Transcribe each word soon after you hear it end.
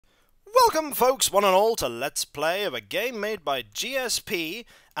Welcome folks, one and all, to Let's Play of a game made by GSP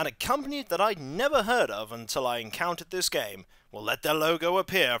and a company that I'd never heard of until I encountered this game. We'll let their logo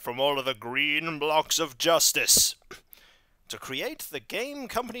appear from all of the green blocks of justice. To create the game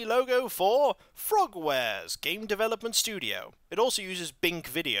company logo for Frogwares Game Development Studio. It also uses Bink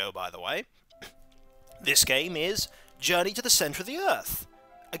Video, by the way. This game is Journey to the Center of the Earth,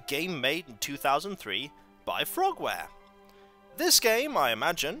 a game made in 2003 by Frogware. This game, I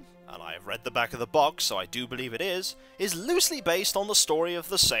imagine, and I have read the back of the box, so I do believe it is loosely based on the story of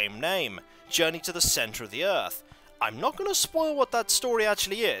the same name, Journey to the Center of the Earth. I'm not going to spoil what that story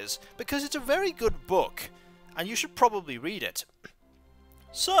actually is, because it's a very good book, and you should probably read it.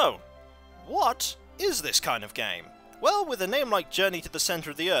 So, what is this kind of game? Well, with a name like Journey to the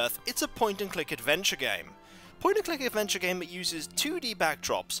Center of the Earth, it's a point-and-click adventure game. Point-and-click adventure game that uses 2D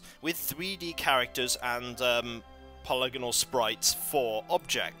backdrops with 3D characters and polygonal sprites for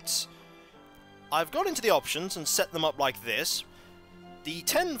objects. I've gone into the options and set them up like this. The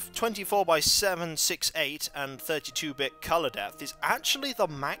 1024x768 and 32-bit color depth is actually the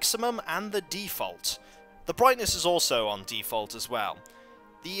maximum and the default. The brightness is also on default as well.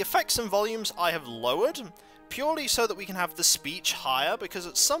 The effects and volumes I have lowered, purely so that we can have the speech higher, because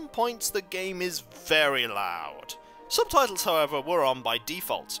at some points the game is very loud. Subtitles, however, were on by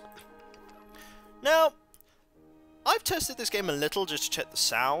default. Now, I've tested this game a little just to check the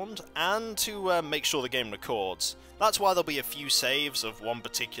sound, and to make sure the game records. That's why there'll be a few saves of one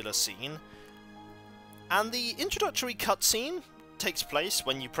particular scene. And the introductory cutscene takes place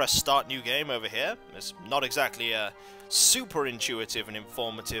when you press Start New Game over here. It's not exactly a super intuitive and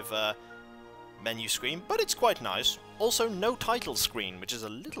informative menu screen, but it's quite nice. Also, no title screen, which is a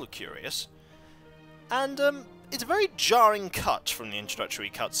little curious. And it's a very jarring cut from the introductory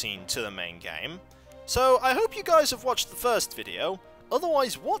cutscene to the main game. So, I hope you guys have watched the first video,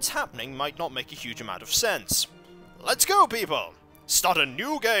 otherwise what's happening might not make a huge amount of sense. Let's go, people! Start a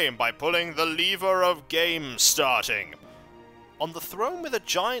new game by pulling the lever of game starting. On the throne with a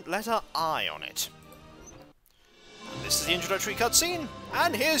giant letter I on it. This is the introductory cutscene,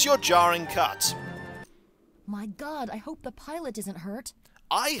 and here's your jarring cut. My god, I hope the pilot isn't hurt.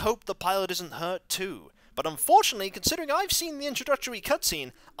 I hope the pilot isn't hurt too. But unfortunately, considering I've seen the introductory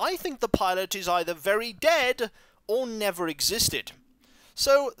cutscene, I think the pilot is either very dead or never existed.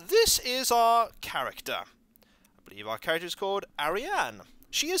 So this is our character. I believe our character is called Arianne.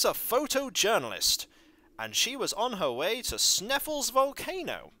 She is a photojournalist, and she was on her way to Sneffels's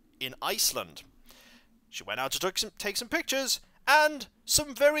volcano in Iceland. She went out to take some pictures, and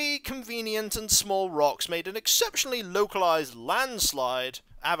some very convenient and small rocks made an exceptionally localized landslide,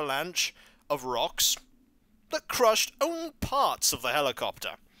 avalanche, of rocks that crushed only parts of the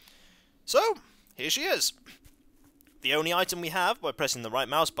helicopter. So, here she is. The only item we have by pressing the right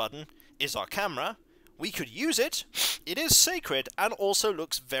mouse button is our camera. We could use it. It is sacred and also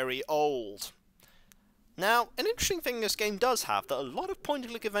looks very old. Now, an interesting thing this game does have that a lot of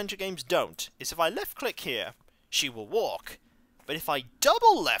point-and-click adventure games don't is if I left-click here, she will walk. But if I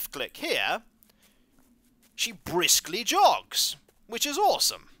double left-click here, she briskly jogs, which is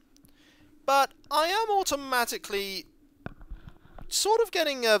awesome. But I am automatically sort of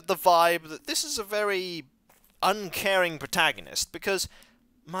getting the vibe that this is a very uncaring protagonist, because,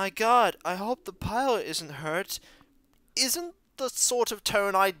 my god, I hope the pilot isn't hurt, isn't the sort of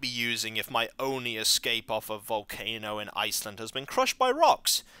tone I'd be using if my only escape off a volcano in Iceland has been crushed by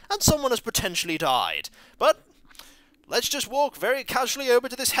rocks, and someone has potentially died. But let's just walk very casually over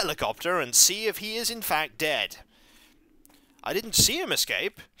to this helicopter and see if he is in fact dead. I didn't see him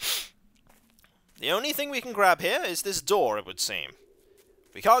escape. The only thing we can grab here is this door, it would seem.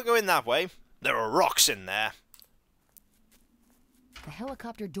 We can't go in that way. There are rocks in there. The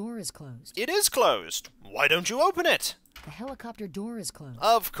helicopter door is closed. It is closed. Why don't you open it? The helicopter door is closed.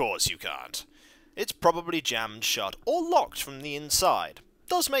 Of course you can't. It's probably jammed shut or locked from the inside.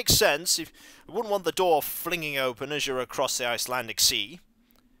 Does make sense. You wouldn't want the door flinging open as you're across the Icelandic Sea.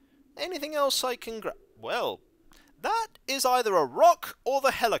 Anything else I can grab? Well, that is either a rock or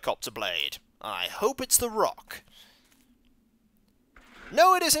the helicopter blade. I hope it's the rock.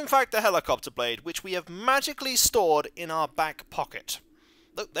 No, it is in fact the helicopter blade, which we have magically stored in our back pocket.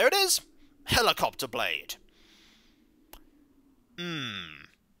 Look, there it is! Helicopter blade.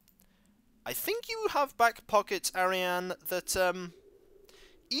 I think you have back pockets, Arianne, that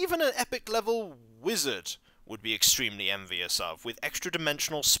even an epic level wizard would be extremely envious of, with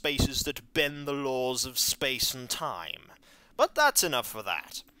extra-dimensional spaces that bend the laws of space and time. But that's enough for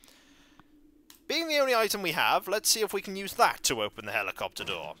that. Being the only item we have, let's see if we can use that to open the helicopter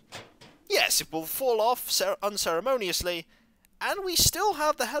door. Yes, it will fall off unceremoniously, And we still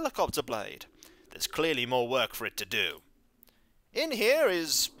have the helicopter blade. There's clearly more work for it to do. In here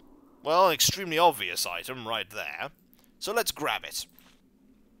is, well, an extremely obvious item right there. So let's grab it.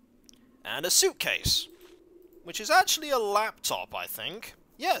 And a suitcase, which is actually a laptop, I think.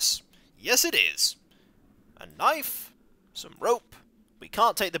 Yes, yes it is. A knife, some rope. We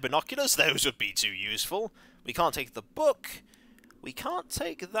can't take the binoculars, those would be too useful. We can't take the book. We can't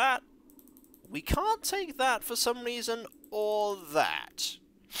take that. We can't take that for some reason, or that.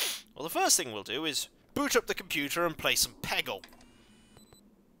 Well, the first thing we'll do is boot up the computer and play some Peggle.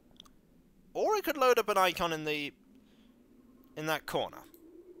 Or I could load up an icon in that corner.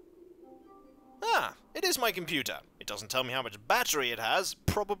 Ah, it is my computer. It doesn't tell me how much battery it has,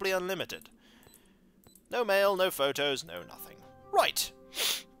 probably unlimited. No mail, no photos, no nothing. Right.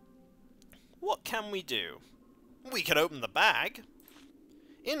 What can we do? We can open the bag.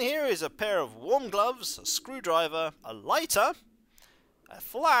 In here is a pair of warm gloves, a screwdriver, a lighter, a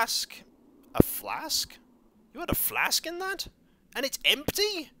flask. A flask? You had a flask in that? And it's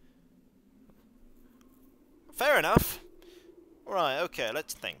empty? Fair enough. Right, okay,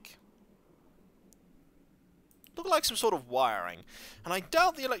 let's think. Look like some sort of wiring, and I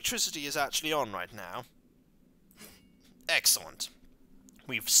doubt the electricity is actually on right now. Excellent.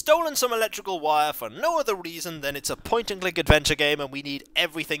 We've stolen some electrical wire for no other reason than it's a point-and-click adventure game and we need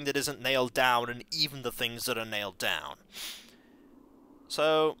everything that isn't nailed down and even the things that are nailed down.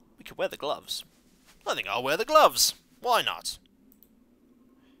 So, we could wear the gloves. I think I'll wear the gloves. Why not?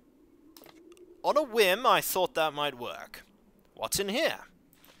 On a whim, I thought that might work. What's in here?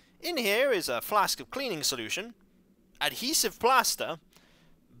 In here is a flask of cleaning solution, adhesive plaster,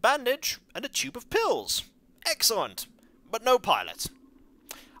 bandage, and a tube of pills. Excellent, but no pilot.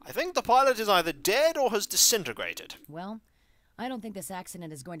 I think the pilot is either dead or has disintegrated. Well, I don't think this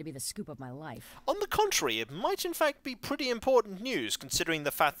accident is going to be the scoop of my life. On the contrary, it might in fact be pretty important news considering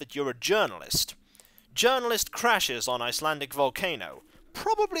the fact that you're a journalist. Journalist crashes on Icelandic volcano.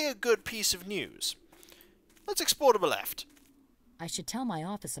 Probably a good piece of news. Let's explore to the left. I should tell my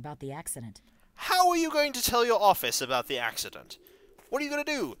office about the accident. How are you going to tell your office about the accident? What are you going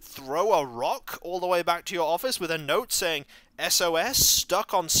to do? Throw a rock all the way back to your office with a note saying, SOS,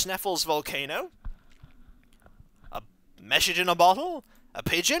 stuck on Sneffels volcano? A message in a bottle? A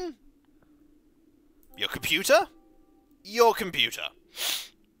pigeon? Your computer? Your computer.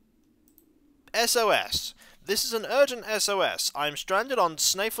 SOS. This is an urgent SOS. I'm stranded on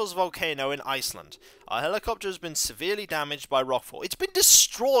Sneffels volcano in Iceland. Our helicopter has been severely damaged by rockfall. It's been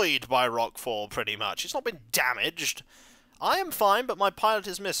destroyed by rockfall, pretty much. It's not been damaged. I am fine, but my pilot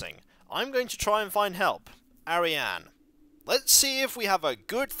is missing. I'm going to try and find help. Arianne. Let's see if we have a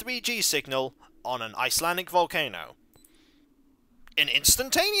good 3G signal on an Icelandic volcano. An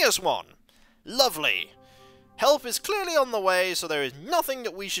instantaneous one. Lovely. Help is clearly on the way, so there is nothing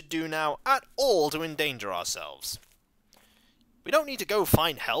that we should do now at all to endanger ourselves. We don't need to go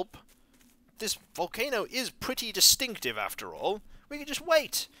find help. This volcano is pretty distinctive after all. We can just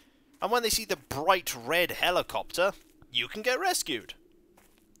wait. And when they see the bright red helicopter, you can get rescued.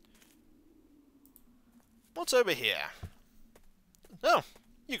 What's over here? Oh,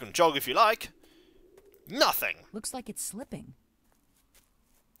 you can jog if you like. Nothing. Looks like it's slipping.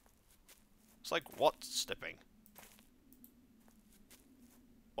 It's like what slipping?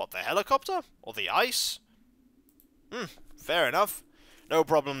 What, the helicopter? Or the ice? Fair enough. No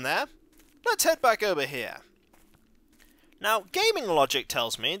problem there. Let's head back over here. Now, gaming logic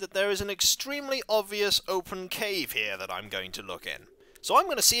tells me that there is an extremely obvious open cave here that I'm going to look in. So I'm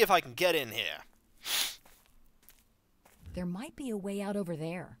going to see if I can get in here. There might be a way out over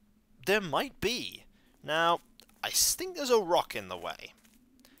there. There might be. Now, I think there's a rock in the way.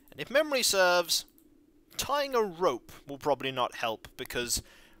 And if memory serves, tying a rope will probably not help because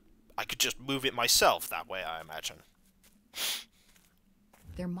I could just move it myself that way, I imagine.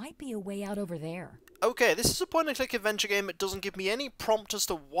 There might be a way out over there. Okay, this is a point-and-click adventure game that doesn't give me any prompt as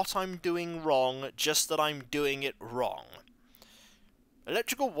to what I'm doing wrong, just that I'm doing it wrong.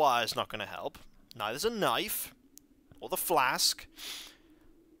 Electrical wire's not going to help. Neither's a knife. Or the flask.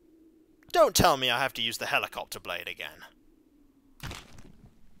 Don't tell me I have to use the helicopter blade again.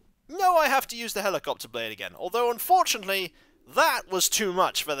 No, I have to use the helicopter blade again, although unfortunately, that was too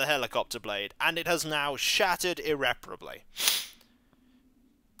much for the helicopter blade, and it has now shattered irreparably.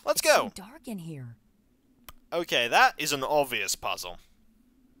 Let's go! It's so dark in here. Okay, that is an obvious puzzle.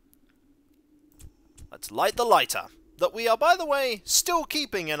 Let's light the lighter, that we are, by the way, still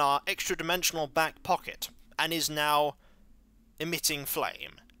keeping in our extra-dimensional back pocket, and is now emitting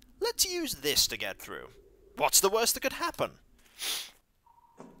flame. Let's use this to get through. What's the worst that could happen?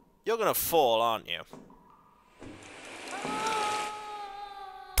 You're gonna fall, aren't you?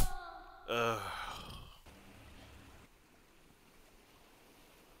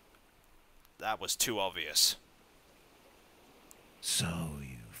 That was too obvious. So,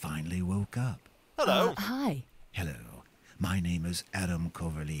 you finally woke up. Hello. Hi. Hello, my name is Adam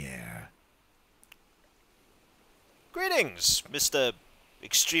Coverlier. Greetings, Mr.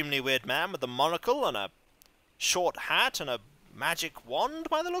 Extremely Weird Man with a monocle and a short hat and a magic wand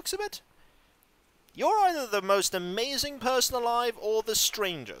by the looks of it. You're either the most amazing person alive or the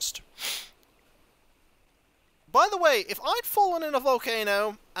strangest. By the way, if I'd fallen in a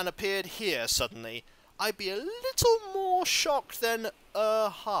volcano and appeared here suddenly, I'd be a little more shocked than,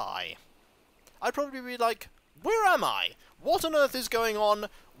 hi. I'd probably be like, where am I? What on earth is going on?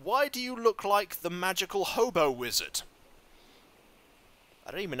 Why do you look like the magical hobo wizard?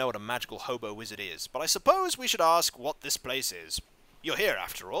 I don't even know what a magical hobo wizard is, but I suppose we should ask what this place is. You're here,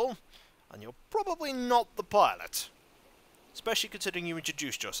 after all, and you're probably not the pilot. Especially considering you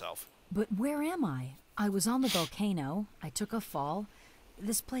introduced yourself. But where am I? I was on the volcano. I took a fall.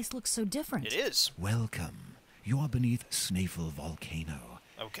 This place looks so different. It is. Welcome. You are beneath Snæfell Volcano.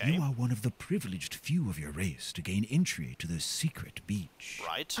 Okay. You are one of the privileged few of your race to gain entry to the secret beach.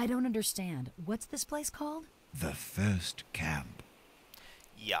 Right. I don't understand. What's this place called? The first camp.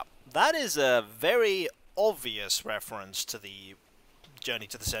 Yeah. That is a very obvious reference to the Journey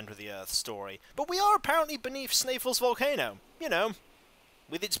to the Center of the Earth story. But we are apparently beneath Snæfell's volcano. You know,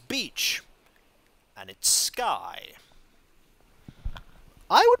 with its beach and its sky.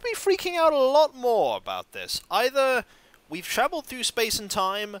 I would be freaking out a lot more about this. Either we've traveled through space and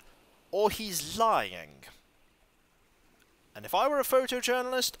time, or he's lying. And if I were a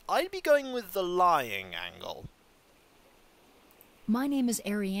photojournalist, I'd be going with the lying angle. My name is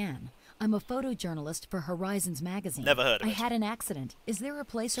Arianne. I'm a photojournalist for Horizons magazine. Never heard of I it. had an accident. Is there a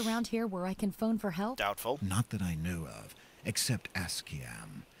place around here where I can phone for help? Doubtful. Not that I know of, except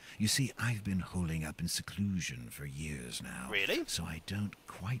Askiam. You see, I've been holding up in seclusion for years now. Really? So I don't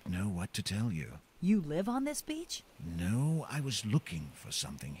quite know what to tell you. You live on this beach? No, I was looking for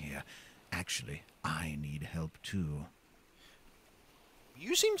something here. Actually, I need help too.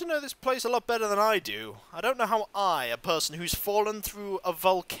 You seem to know this place a lot better than I do. I don't know how I, a person who's fallen through a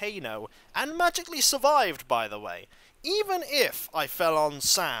volcano, and magically survived, by the way, even if I fell on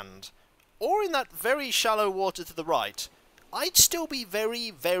sand, or in that very shallow water to the right, I'd still be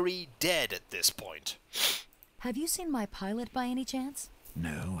very, very dead at this point. Have you seen my pilot by any chance?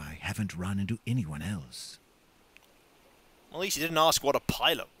 No, I haven't run into anyone else. Well, at least you didn't ask what a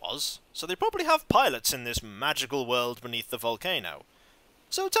pilot was, so they probably have pilots in this magical world beneath the volcano.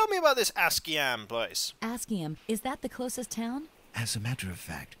 So tell me about this Askiam place. Askiam, is that the closest town? As a matter of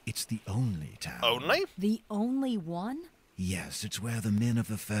fact, it's the only town. Only? The only one? Yes, it's where the men of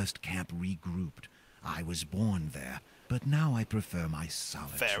the first camp regrouped. I was born there, but now I prefer my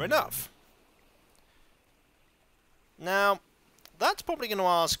solitude. Fair enough. Now, that's probably going to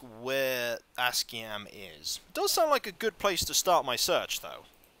ask where Askiam is. Does sound like a good place to start my search, though.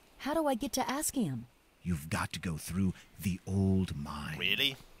 How do I get to Askiam? You've got to go through the old mine.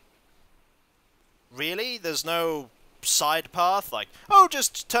 Really? Really? There's no side path? Like, oh,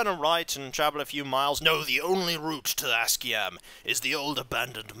 just turn a right and travel a few miles? No, the only route to Askiam is the old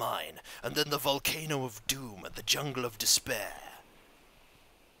abandoned mine, and then the volcano of doom and the jungle of despair.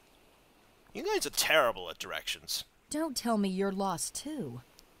 You guys are terrible at directions. Don't tell me you're lost too.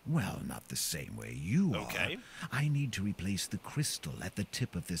 Well, not the same way you Okay. are. I need to replace the crystal at the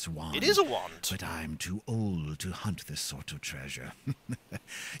tip of this wand. It is a wand. But I'm too old to hunt this sort of treasure.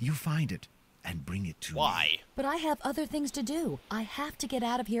 You find it and bring it to me. Why? But I have other things to do. I have to get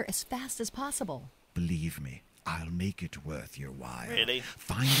out of here as fast as possible. Believe me, I'll make it worth your while. Really?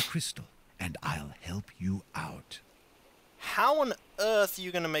 Find the crystal, and I'll help you out. How on earth are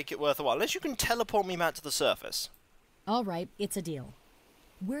you going to make it worth a while? Unless you can teleport me back to the surface. All right, it's a deal.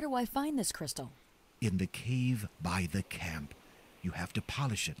 Where do I find this crystal? In the cave by the camp. You have to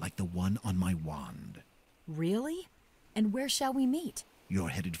polish it like the one on my wand. Really? And where shall we meet? You're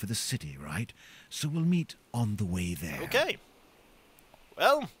headed for the city, right? So we'll meet on the way there. Okay.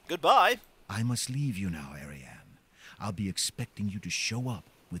 Well, goodbye. I must leave you now, Arianne. I'll be expecting you to show up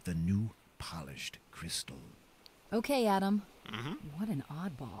with the new polished crystal. Okay, Adam. What an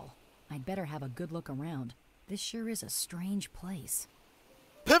oddball. I'd better have a good look around. This sure is a strange place.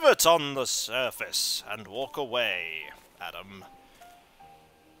 Pivot on the surface and walk away, Adam.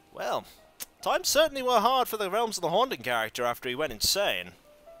 Well, times certainly were hard for the Realms of the Haunting character after he went insane.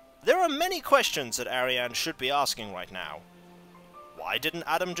 There are many questions that Arianne should be asking right now. Why didn't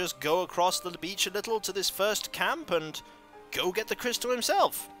Adam just go across the beach a little to this first camp and go get the crystal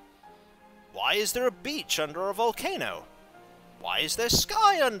himself? Why is there a beach under a volcano? Why is there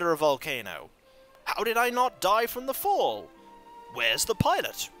sky under a volcano? How did I not die from the fall? Where's the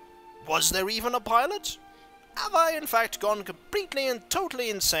pilot? Was there even a pilot? Have I in fact gone completely and totally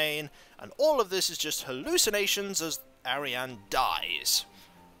insane, and all of this is just hallucinations as Arianne dies?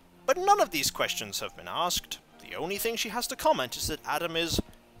 But none of these questions have been asked. The only thing she has to comment is that Adam is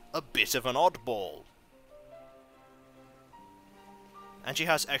a bit of an oddball. And she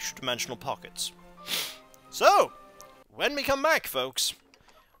has extra-dimensional pockets. So, when we come back, folks,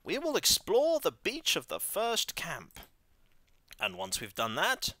 we will explore the beach of the first camp. And once we've done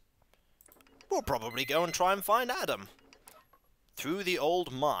that, we'll probably go and try and find Adam. Through the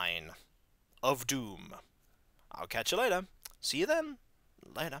old mine of doom. I'll catch you later. See you then.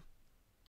 Later.